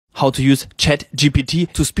how to use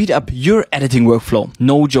ChatGPT to speed up your editing workflow.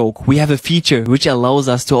 No joke, we have a feature which allows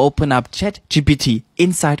us to open up ChatGPT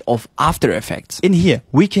inside of After Effects. In here,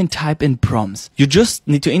 we can type in prompts. You just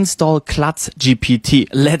need to install ChatGPT.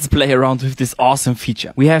 Let's play around with this awesome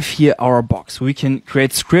feature. We have here our box. We can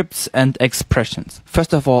create scripts and expressions.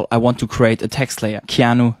 First of all, I want to create a text layer,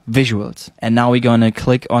 Keanu Visuals. And now we're gonna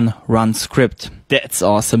click on Run Script. That's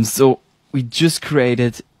awesome. So we just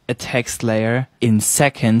created a text layer in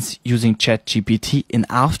seconds using ChatGPT in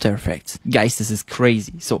After Effects. Guys, this is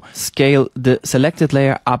crazy. So scale the selected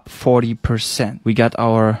layer up 40%. We got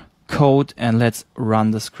our code and let's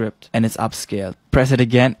run the script and it's upscaled. Press it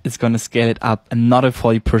again, it's gonna scale it up another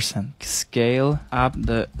 40%. Scale up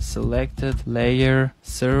the selected layer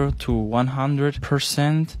 0 to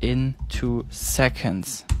 100% in 2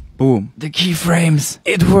 seconds. Boom. The keyframes.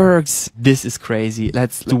 It works. This is crazy.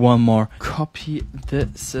 Let's do one more. Copy the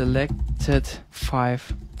selected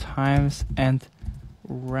 5 times and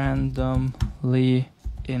randomly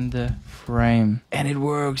in the frame. And it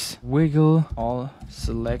works. Wiggle all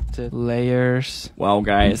selected layers. Wow,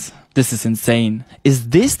 guys. This is insane. Is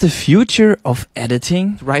this the future of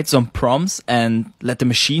editing? Write some prompts and let the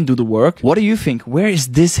machine do the work? What do you think? Where is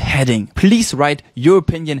this heading? Please write your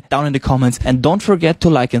opinion down in the comments and don't forget to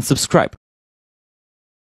like and subscribe.